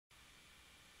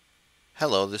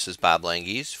Hello, this is Bob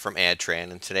Langies from ADTRAN,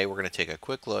 and today we're going to take a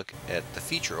quick look at the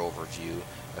feature overview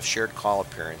of shared call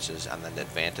appearances on the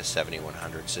NetVanta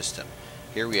 7100 system.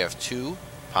 Here we have two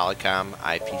Polycom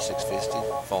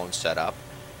IP650 phones set up,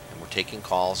 and we're taking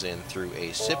calls in through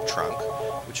a SIP trunk,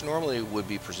 which normally would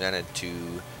be presented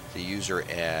to the user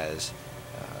as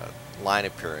line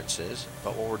appearances,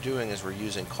 but what we're doing is we're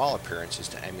using call appearances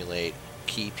to emulate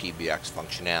key PBX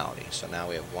functionality. So now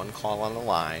we have one call on the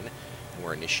line, and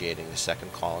we're initiating the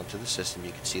second call into the system.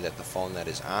 You can see that the phone that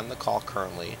is on the call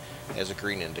currently has a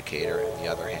green indicator and the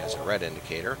other has a red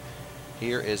indicator.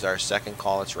 Here is our second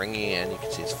call. It's ringing in. You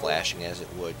can see it's flashing as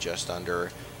it would just under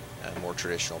a more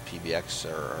traditional PBX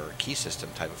or key system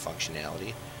type of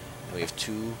functionality. And we have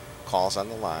two calls on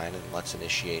the line, and let's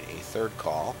initiate a third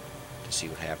call to see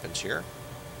what happens here.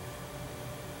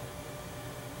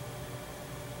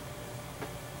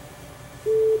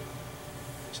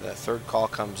 So that third call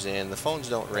comes in. The phones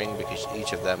don't ring because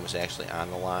each of them was actually on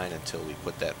the line until we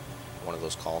put that one of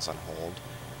those calls on hold.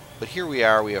 But here we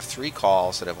are, we have three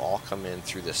calls that have all come in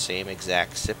through the same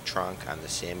exact SIP trunk on the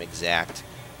same exact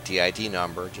DID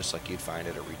number, just like you'd find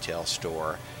at a retail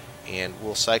store. And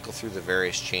we'll cycle through the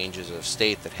various changes of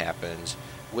state that happens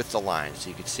with the line. So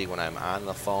you can see when I'm on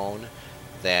the phone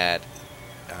that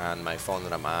on my phone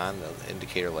that I'm on, the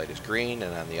indicator light is green,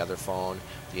 and on the other phone,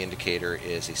 the indicator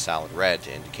is a solid red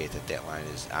to indicate that that line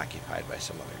is occupied by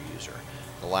some other user.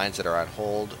 The lines that are on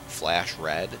hold flash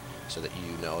red so that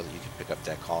you know that you can pick up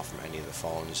that call from any of the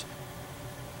phones.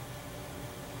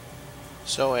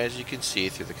 So as you can see,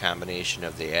 through the combination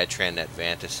of the ADTRAN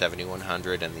NetVanta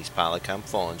 7100 and these Polycom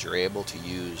phones, you're able to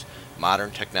use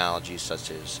modern technologies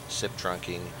such as SIP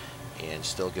trunking and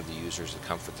still give the users the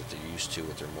comfort that they're used to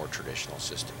with their more traditional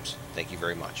systems. Thank you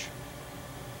very much.